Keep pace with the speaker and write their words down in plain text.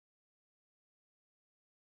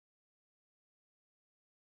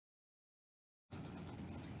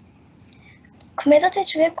Кметът е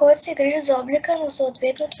човек, който се грижи за облика на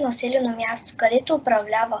съответното населено място, където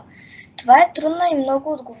управлява. Това е трудна и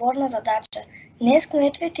много отговорна задача. Днес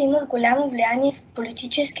кметовете имат голямо влияние в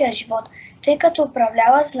политическия живот, тъй като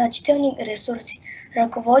управляват значителни ресурси,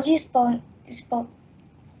 ръководи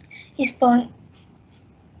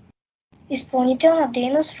изпълнителна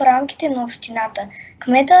дейност в рамките на общината.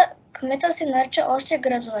 Кмета се нарича още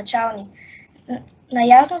градоначалник.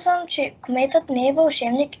 Наясно съм, че кметът не е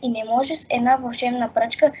вълшебник и не може с една вълшебна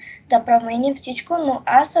пръчка да промени всичко, но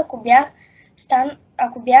аз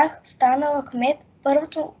ако бях станала кмет,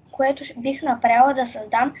 първото, което бих направила, да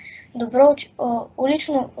създам добро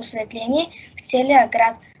улично осветление в целия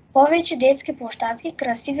град. Повече детски площадки,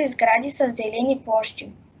 красиви сгради с зелени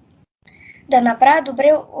площи. Да направя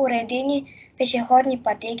добре уредени пешеходни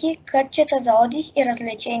пътеки, кътчета за отдих и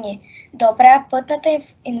развлечение. Да оправя пътната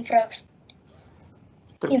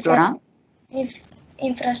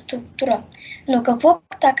инфраструктура. Но какво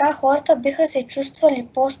така хората биха се чувствали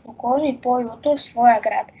по-спокойно и по-уютно в своя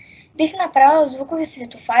град? Бих направила звукови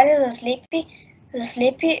светофари за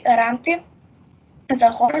слепи рампи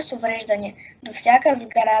за хора с увреждания до всяка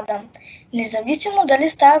сграда. Независимо дали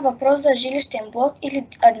става въпрос за жилищен блок или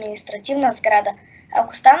административна сграда.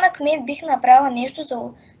 Ако стана кмет, бих направила нещо за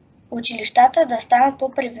училищата да станат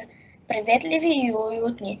по-приветливи и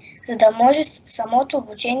уютни, за да може самото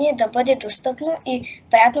обучение да бъде достъпно и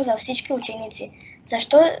приятно за всички ученици.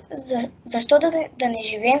 Защо да не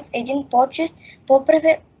живеем в един по-чист,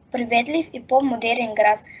 по-приветлив и по-модерен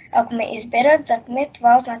град? Ако ме изберат за кмет,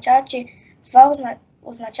 това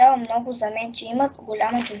означава много за мен, че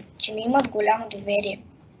ми имат голямо доверие.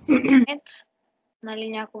 Нали,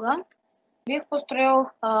 някога бих построил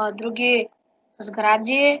други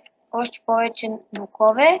сгради, още повече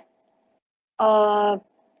блокове.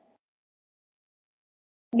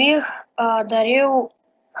 Бих дарил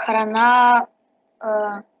храна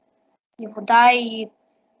и вода и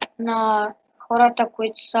на хората,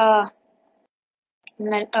 които са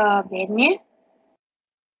бедни.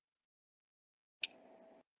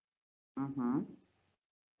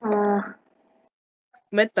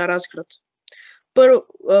 Кмет на Разград.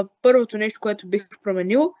 Първото нещо, което бих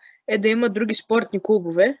променил, е да има други спортни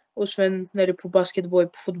клубове, освен по баскетбол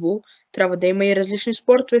и по футбол. Трябва да има и различни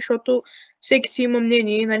спортове, защото всеки си има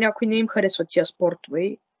мнение и на някой не им харесват тия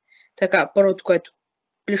спортове. Така, първото, което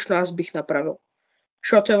лично аз бих направил,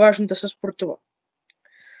 защото е важно да се спортува.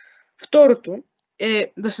 Второто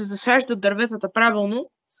е да се засаждат дърветата правилно.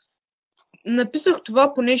 Написах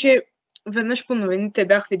това, понеже веднъж по новините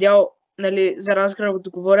бях видял за Разград да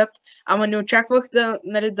говорят, ама не очаквах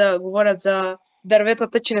да говорят за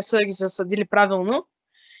дърветата, че не са ги засадили правилно.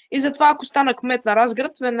 И затова, ако стана кмет на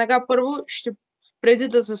Разград, веднага първо преди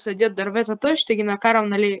да засадят дърветата, ще ги накарам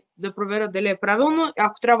да проверят дали е правилно.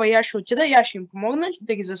 Ако трябва и аз ще отида, и аз ще им помогна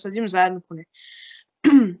да ги засадим заедно поне.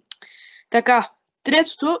 Така,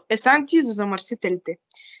 третото е санкции за замърсителите.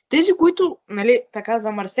 Тези, които така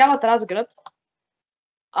замърсяват Разград,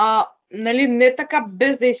 не така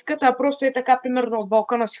без да искат, а просто е така, примерно от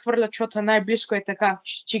балкона си хвърлят, защото е най-близко е така,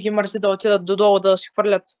 че ги мързи да отидат додолу да си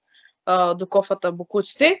хвърлят до кофата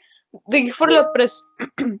бокуците, да ги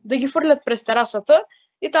хвърлят през терасата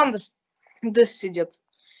и там да си седят.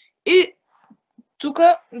 И тук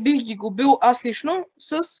бих ги губил аз лично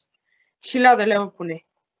с 1000 лева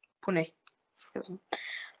поне.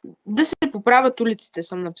 Да се поправят улиците,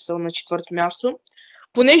 съм написал на 4-то място,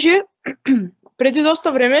 понеже преди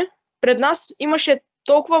доста време пред нас имаше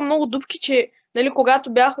толкова много дупки, че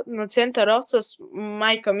когато бях на центъра с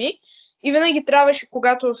майка ми и винаги трябваше,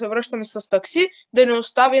 когато се връщаме с такси, да не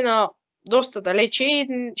остави на доста далече,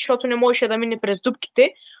 защото не можеше да мине през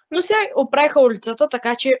дупките, но сега оправиха улицата,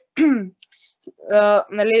 така че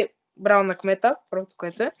браво на кмета, първото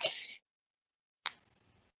което е.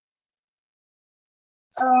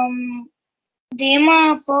 Да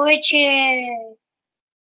има повече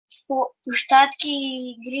площадки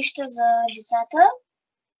и игрища за децата.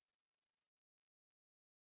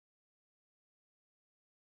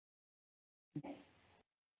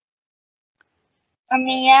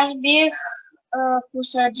 Аз бих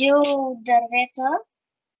посадил дървета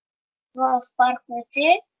в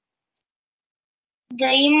парковете.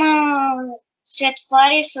 Да има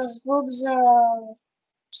светофари с звук за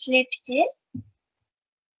слепите.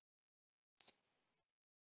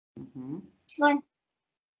 Това е.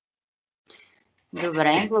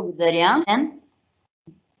 Добре, благодаря.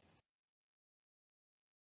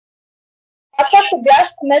 Аз ако бях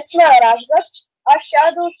кмет на Разград, аз ще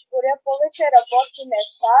да осигуря повече работни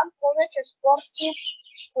места, повече спортни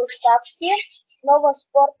площадки, нова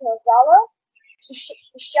спортна зала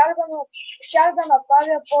щях да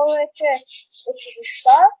направя повече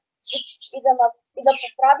училища и да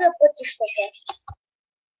поправя пътищата.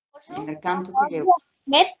 Еркан, тук ли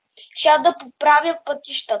е? Щях да поправя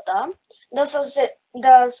пътищата,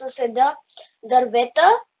 да съседа дървета,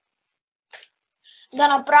 да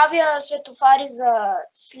направя светофари за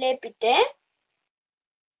слепите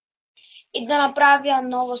и да направя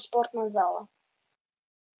нова спортна зала.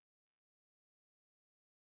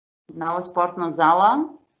 Нова спортна зала.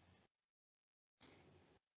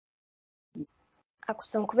 Ако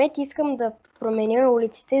съм кмет, искам да променя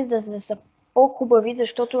улиците, за да са по-хубави,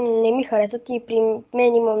 защото не ми харесват и при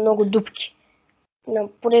мен има много дупки.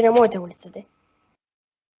 Поне на моята улица, де.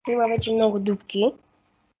 Има вече много дупки.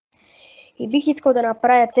 И бих искал да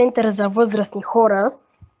направя център за възрастни хора,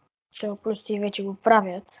 защото просто и вече го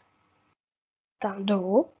правят там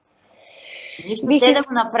долу. Нищо, те да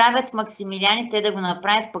го направят, Максимилиани, те да го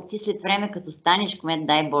направят, пък ти след време, като станеш кмет,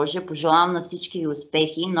 дай Боже, пожелавам на всички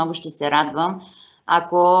успехи, много ще се радвам.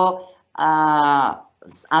 Ако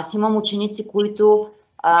аз имам ученици, които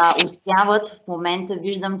успяват, в момента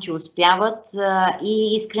виждам, че успяват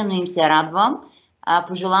и искрено им се радвам.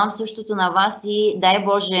 Пожелавам същото на вас и дай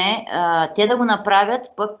Боже, те да го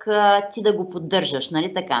направят, пък ти да го поддържаш,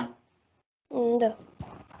 нали така? Да.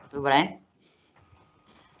 Добре.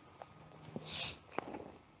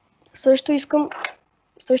 Също искам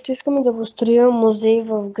да построя музей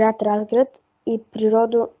в град Разград и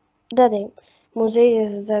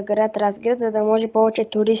музей за град Разград, за да може повече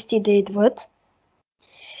туристи да идват.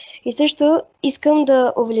 И също искам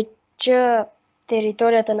да увелича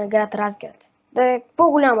територията на град Разград. Да е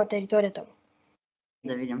по-голяма територията му.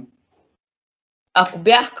 Да видим. Ако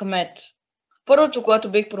бях кмет, първото,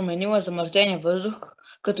 което бих променила е замърсения въздух,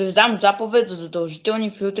 като издам заповед за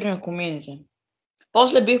задължителни филтри на комините.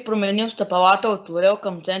 После бих променил стъпалата от турел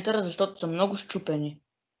към центъра, защото са много счупени.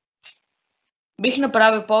 Бих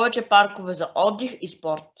направил повече паркове за отдих и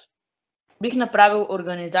спорт. Бих направил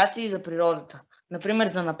организации за природата,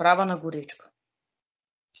 например за направа на горичка.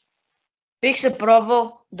 Бих се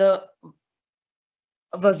пробвал да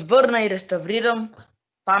възвърна и реставрирам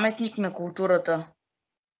паметник на културата.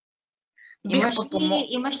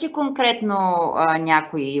 Имаш ли конкретно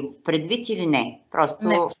някой предвид или не? Просто...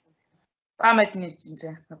 Не.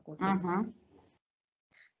 Паметниците на културата.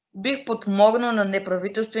 Бих подпомогнал на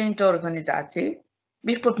неправителствените организации.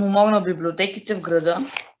 Бих подпомогнал библиотеките в града.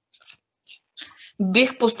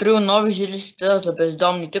 Бих построил нови жилища за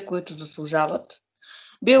бездомните, които заслужават.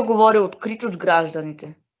 Бих говорил открито с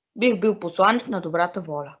гражданите. Бих бил посланик на добрата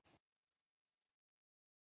воля.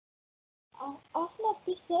 Аз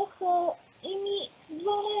написах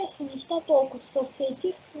 12 неща, толкова се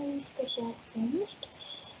сетих, но искаш аз помощ.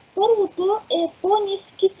 Първото е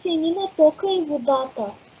по-ниски цени на тока и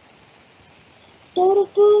водата.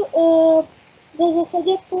 Второто е да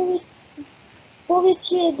засадят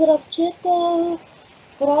повече градчета,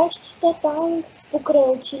 краищата там покрай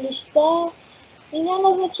училища и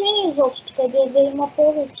няма значение изобщо къде да има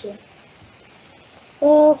повече.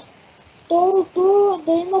 Второто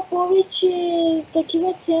да има повече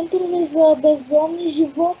такива центрове за бездомни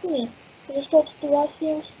животни, защото това си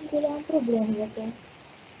е голям проблем за те.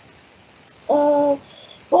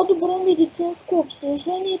 По-добро медицинско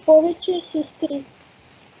обслужване и повече сестри.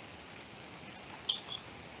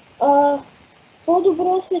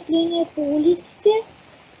 По-добро осветление по улиците,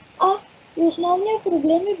 и основният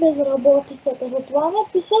проблем е безработицата. Затова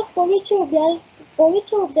написах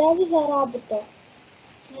повече обяви за работа.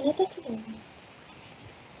 Не така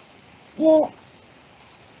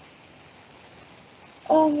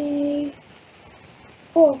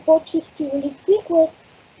по-чисти улици, което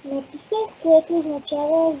написах, което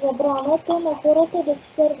означава забраната на хората да си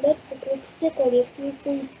хвърлят покритите, където и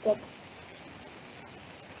поискат.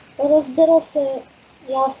 Разбира се,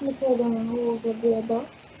 аз мисля да много загледа.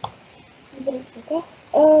 Добре, така.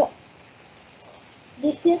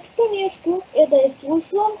 Десетото нещо е да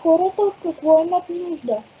изслушвам хората от какво имат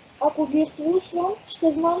нужда. Ако ги изслушвам,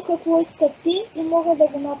 ще знам какво искат ти и мога да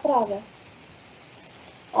го направя.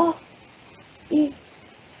 И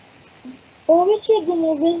повече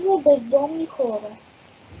домове за бездомни хора.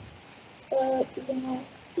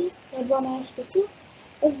 12-то.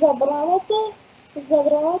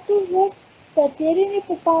 Забраната за катерене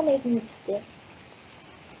по паметниците.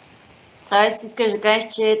 Тоест, искаш да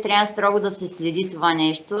кажеш, че трябва строго да се следи това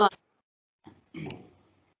нещо.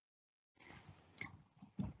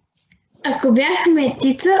 Ако бях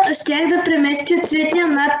кметица, щях да преместя цветния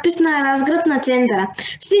надпис на Разград на центъра.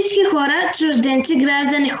 Всички хора, чужденци,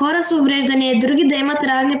 граждани, хора с увреждания и други да имат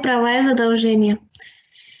равни права и задължения.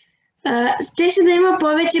 Щеше да има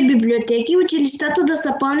повече библиотеки, училищата да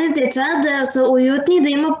са пълни с деца, да са уютни,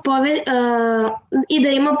 и да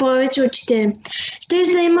има повече учители.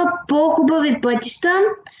 Щеше да има по-хубави пътища,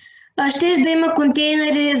 щеше да има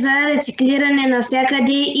контейнери за рециклиране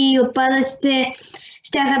навсякъде и отпадъците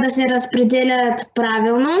щяха да се разпределят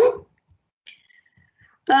правилно.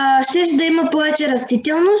 Щеше да има повече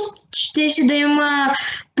растителност, щеше да има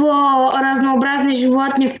по-разнообразни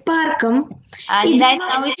животни в парка. И да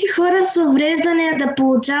има хора с увреждания да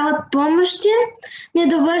получават помощи,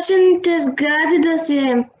 недовършените сгради да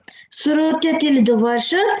се срутят или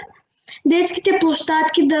довършат, детските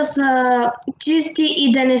площадки да са чисти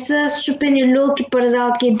и да не са счупени люлки,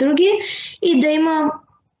 пързалки и други, и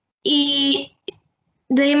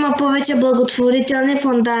да има повече благотворителни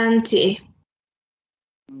фондации.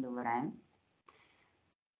 Добре.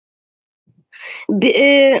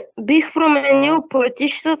 Бих променил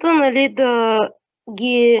пътищата, нали, да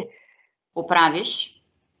ги Оправиш.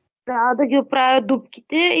 да ги оправя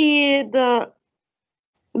дупките и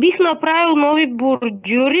бих направил нови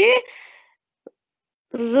бордюри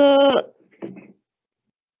за...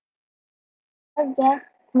 Аз бях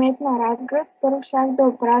кмет на Разград, първо щях да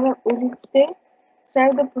оправя улиците,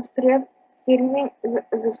 щях да построя фирми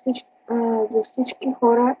за всички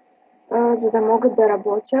хора, за да могат да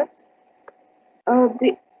работят.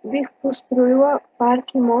 Бих построила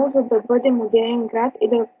парк и мол, за да бъде модерен град и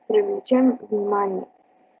да привлечем внимание.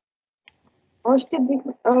 Още бих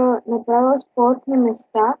направила спортни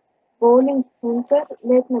места, боулинг център,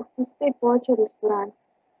 летна писта и повече ресторанти.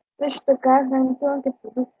 Също така хранителните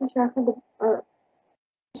продукти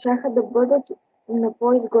щяха да бъдат на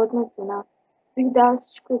по-изгодна цена. Бих дала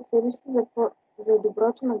всичко от себе си за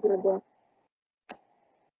доброто на града.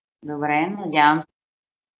 Добре, надявам се.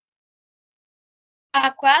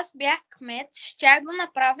 Ако аз бях кмет, щях да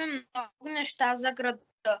направя много неща за града,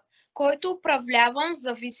 който управлявам в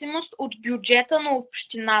зависимост от бюджета на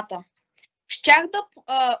общината. Щях да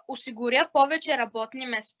осигуря повече работни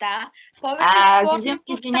места, повече спортни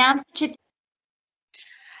Извинявам се, че...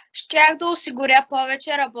 Щях да осигуря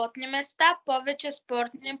повече работни места, повече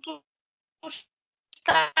спортни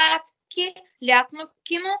площадки, лятно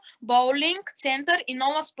кино, боулинг, център и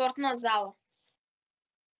нова спортна зала.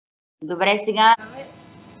 Добре, сега...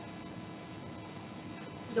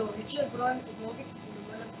 Да увеличат броя на педагогите, да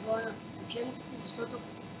намалят броя на учениците,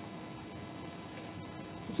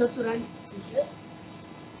 защото раниците тежат.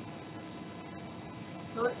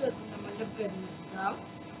 Второто е да намаля бедността.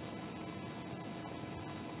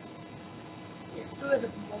 Третото е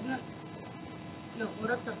да помогна на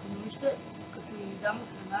хората в нужда, като им дам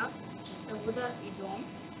храна, чиста вода и дом.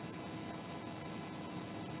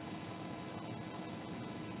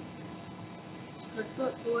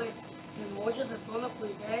 Четвъртото е да наложа закона, ако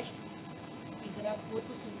играеш игра под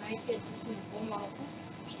 18 и си на по-малко,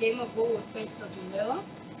 ще има гол от 500 лева.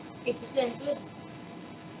 И последното е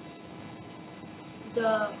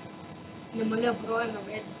да намаля броя на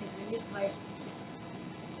вредните храни с 20%.